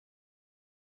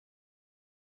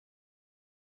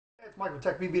It's Mike with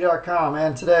TechBB.com,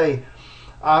 and today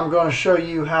I'm going to show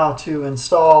you how to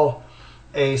install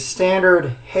a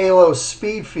standard HALO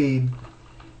SpeedFeed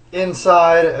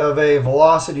inside of a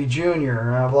Vlocity Junior.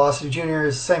 Vlocity Junior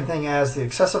is the same thing as the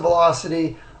excessive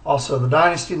velocity. Also, the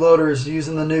Dynasty loader is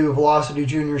using the new Vlocity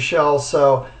Junior shell.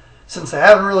 So since they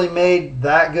haven't really made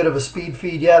that good of a speed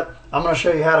feed yet, I'm going to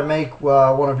show you how to make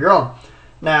one of your own.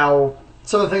 Now,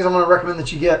 some of the things I'm going to recommend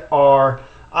that you get are,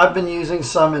 I've been using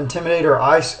some Intimidator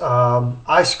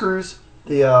eye screws.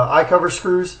 The eye cover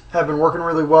screws have been working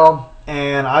really well,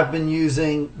 and I've been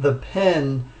using the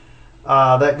pin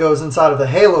that goes inside of the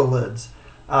HALO lids.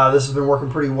 This has been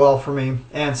working pretty well for me.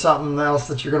 And something else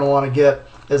that you're going to want to get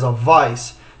is a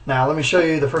vise. Now let me show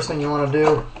you the first thing you want to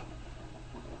do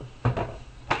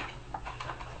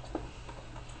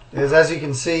is, as you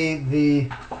can see, the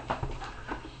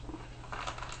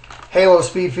HALO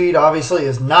SpeedFeed obviously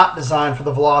is not designed for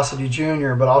the Vlocity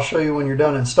Junior, but I'll show you when you're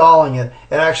done installing it.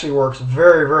 It actually works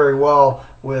very, very well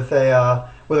with a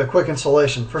quick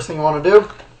installation. First thing you want to do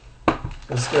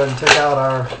is go ahead and take out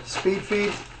our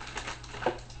SpeedFeed.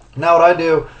 Now what I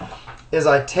do is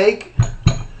I take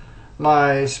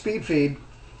my SpeedFeed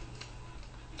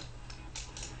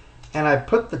and I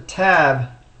put the tab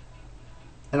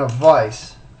in a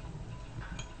vise.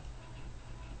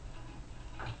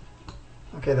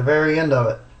 Okay, the very end of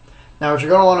it. Now what you're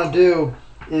going to want to do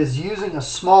is, using a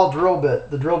small drill bit,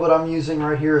 the drill bit I'm using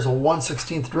right here is a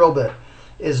 1/16 drill bit,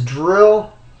 is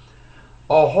drill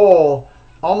a hole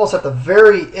almost at the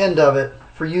very end of it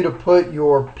for you to put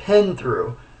your pin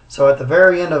through. So at the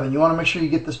very end of it, you want to make sure you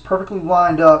get this perfectly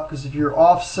lined up, because if you're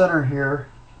off center here,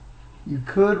 you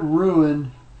could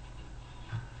ruin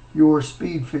your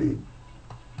speed feed.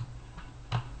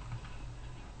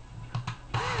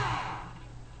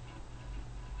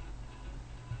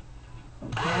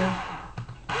 Okay.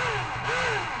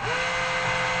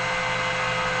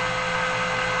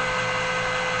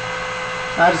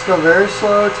 Now just go very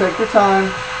slow, take your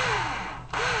time.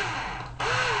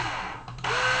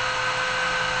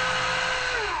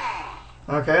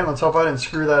 Okay, and let's hope I didn't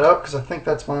screw that up, because I think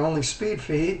that's my only speed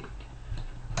feed.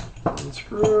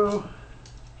 Unscrew.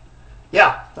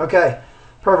 Yeah, okay,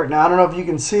 perfect. Now I don't know if you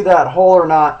can see that hole or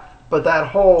not, but that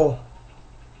hole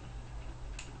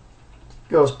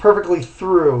goes perfectly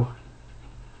through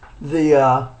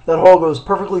that hole goes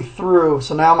perfectly through,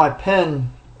 so now my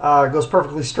pin goes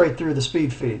perfectly straight through the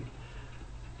speed feed.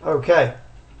 Okay,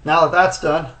 now that that's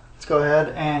done, let's go ahead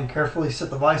and carefully set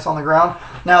the vise on the ground.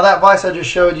 Now that vise I just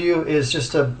showed you is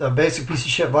just a basic piece of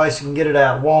shit vise. You can get it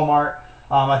at Walmart.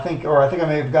 I think I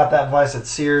may have got that vise at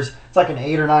Sears. It's like an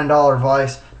 $8 or $9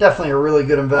 vise. Definitely a really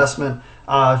good investment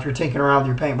if you're tinkering around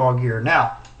with your paintball gear.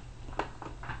 Now,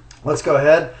 let's go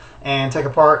ahead and take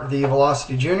apart the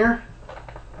Vlocity Junior.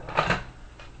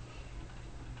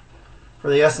 For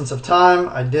the essence of time,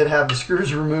 I did have the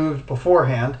screws removed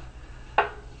beforehand.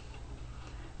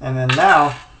 And then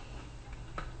now,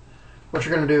 what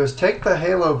you're going to do is take the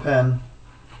HALO pin.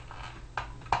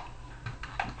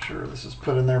 Make sure this is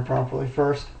put in there properly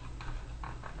first.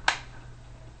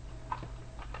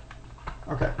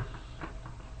 Okay.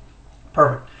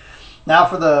 Perfect. Now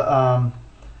for the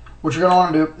what you're going to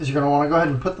want to do is you're going to want to go ahead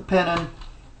and put the pin in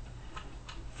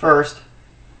first.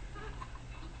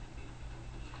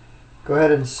 Go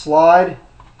ahead and slide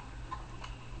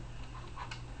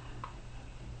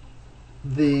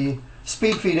the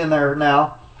speed feed in there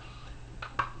now,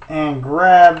 and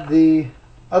grab the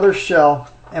other shell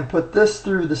and put this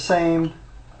through the same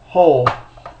hole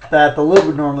that the lid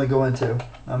would normally go into.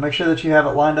 Now make sure that you have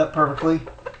it lined up perfectly.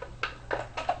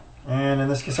 And in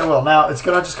this case I will. Now it's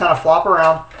going to just kind of flop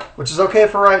around, which is okay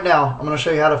for right now. I'm going to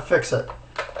show you how to fix it.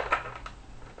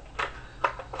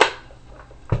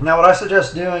 Now what I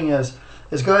suggest doing is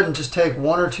go ahead and just take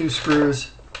 1 or 2 screws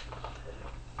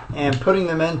and putting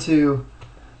them into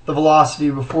the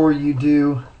Vlocity before you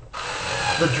do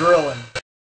the drilling.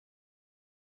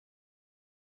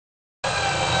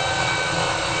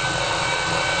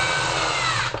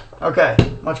 Okay,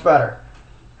 much better.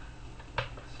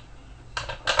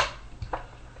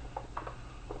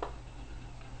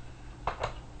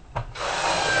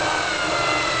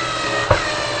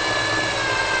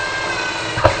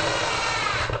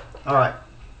 Alright,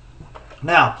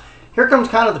 now here comes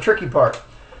kind of the tricky part.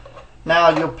 Now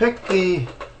you'll pick the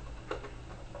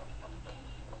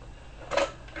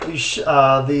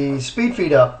speed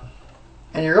feed up,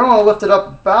 and you're going to want to lift it up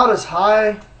about as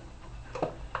high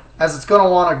as it's going to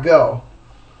want to go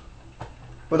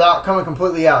without coming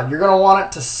completely out. You're going to want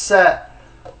it to set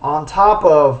on top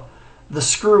of the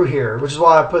screw here, which is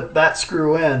why I put that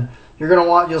screw in,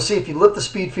 you'll see if you lift the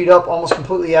speed feed up almost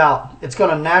completely out, it's going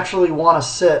to naturally want to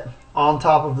sit on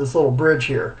top of this little bridge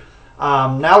here.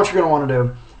 Now what you're going to want to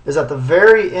do is at the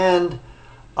very end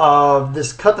of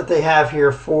this cut that they have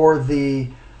here for the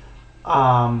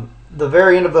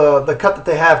very end of the cut that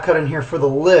they have cut in here for the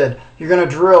lid, you're going to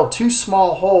drill 2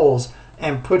 small holes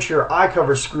and put your eye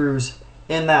cover screws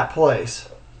in that place.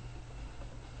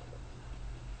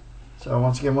 So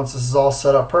once again, once this is all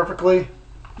set up perfectly,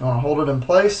 you want to hold it in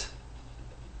place.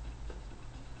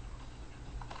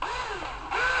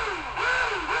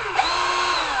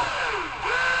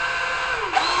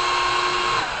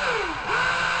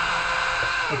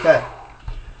 Okay,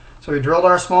 so we drilled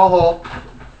our small hole.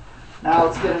 Now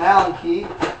let's get an Allen key.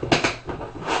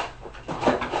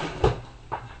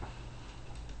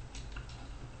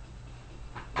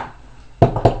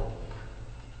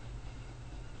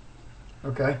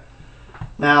 Okay,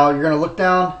 now you're going to look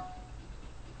down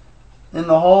in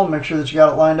the hole, make sure that you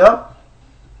got it lined up.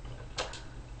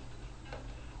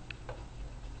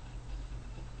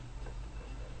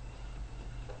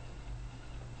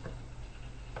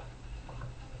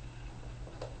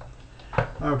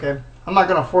 Okay, I'm not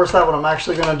going to force that. What I'm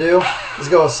actually going to do is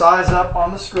go a size up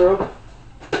on the screw.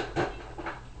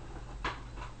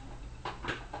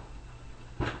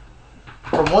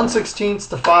 From 1/16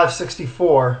 to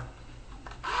 5/64.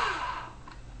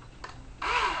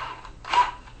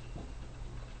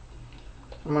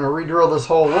 I'm going to re-drill this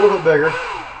hole a little bit bigger.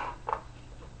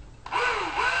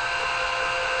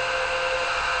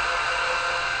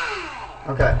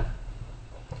 Okay.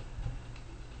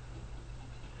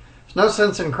 There's no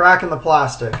sense in cracking the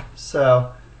plastic,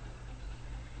 so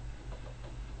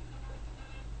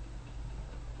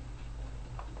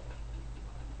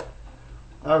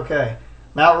okay.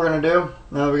 Now what we're going to do,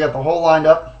 now that we got the hole lined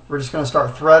up, we're just going to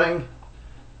start threading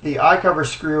the eye cover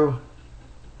screw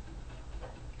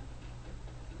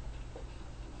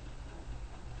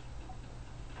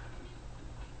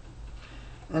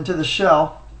into the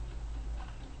shell.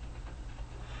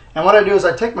 And what I do is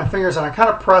I take my fingers and I kind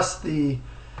of press the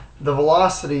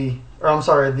Vlocity, or I'm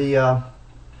sorry, the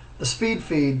speed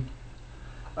feed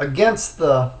against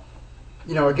the,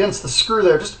 against the screw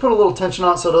there, just to put a little tension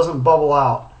on it so it doesn't bubble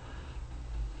out.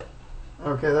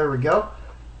 Okay, there we go.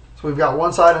 So we've got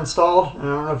one side installed, and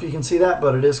I don't know if you can see that,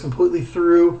 but it is completely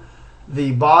through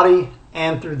the body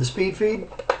and through the speed feed.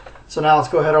 So now let's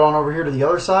go ahead on over here to the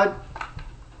other side.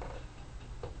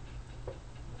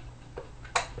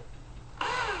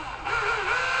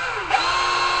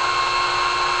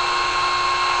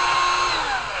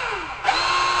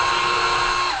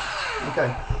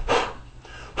 Okay.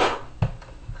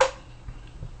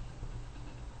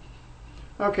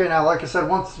 Okay, now like I said,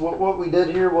 what we did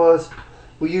here was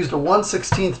we used a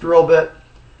 1/16 drill bit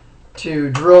to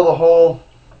drill the hole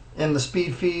in the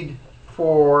speed feed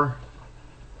for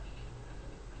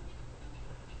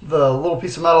the little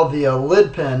piece of metal, the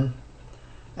lid pin,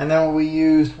 and then what we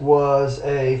used was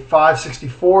a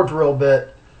 5/64 drill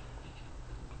bit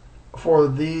for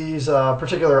these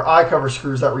particular eye cover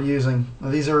screws that we're using. Now,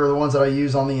 these are the ones that I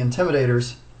use on the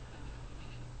Intimidators.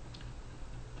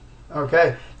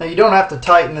 Okay, now you don't have to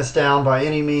tighten this down by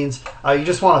any means. You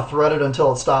just want to thread it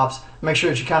until it stops. Make sure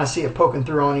that you kind of see it poking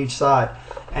through on each side.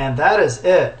 And that is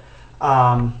it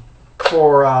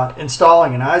for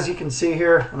installing. And as you can see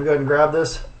here, let me go ahead and grab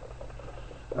this.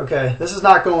 Okay, this is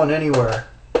not going anywhere.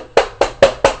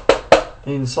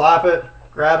 You can slap it,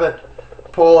 grab it,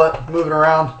 pull it, move it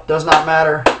around, does not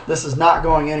matter. This is not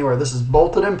going anywhere. This is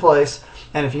bolted in place,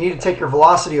 and if you need to take your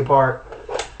Vlocity apart,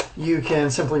 you can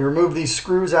simply remove these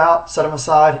screws out, set them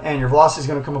aside, and your Vlocity is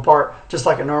going to come apart just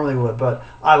like it normally would. But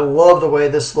I love the way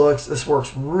this looks. This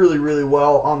works really, really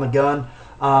well on the gun.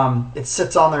 It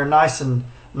sits on there nice and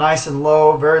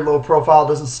low, very low profile,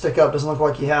 doesn't stick up, doesn't look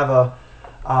like you have a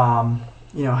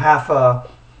half a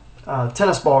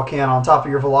tennis ball can on top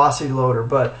of your Vlocity loader.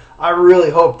 But I really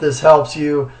hope this helps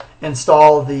you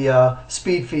install the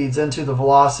speed feeds into the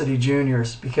Vlocity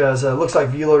Juniors, because it looks like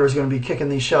V-Loader is going to be kicking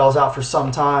these shells out for some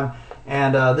time,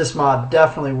 and this mod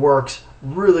definitely works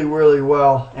really, really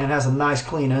well and has a nice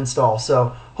clean install.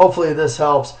 So hopefully this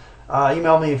helps.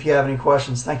 Email me if you have any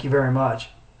questions. Thank you very much.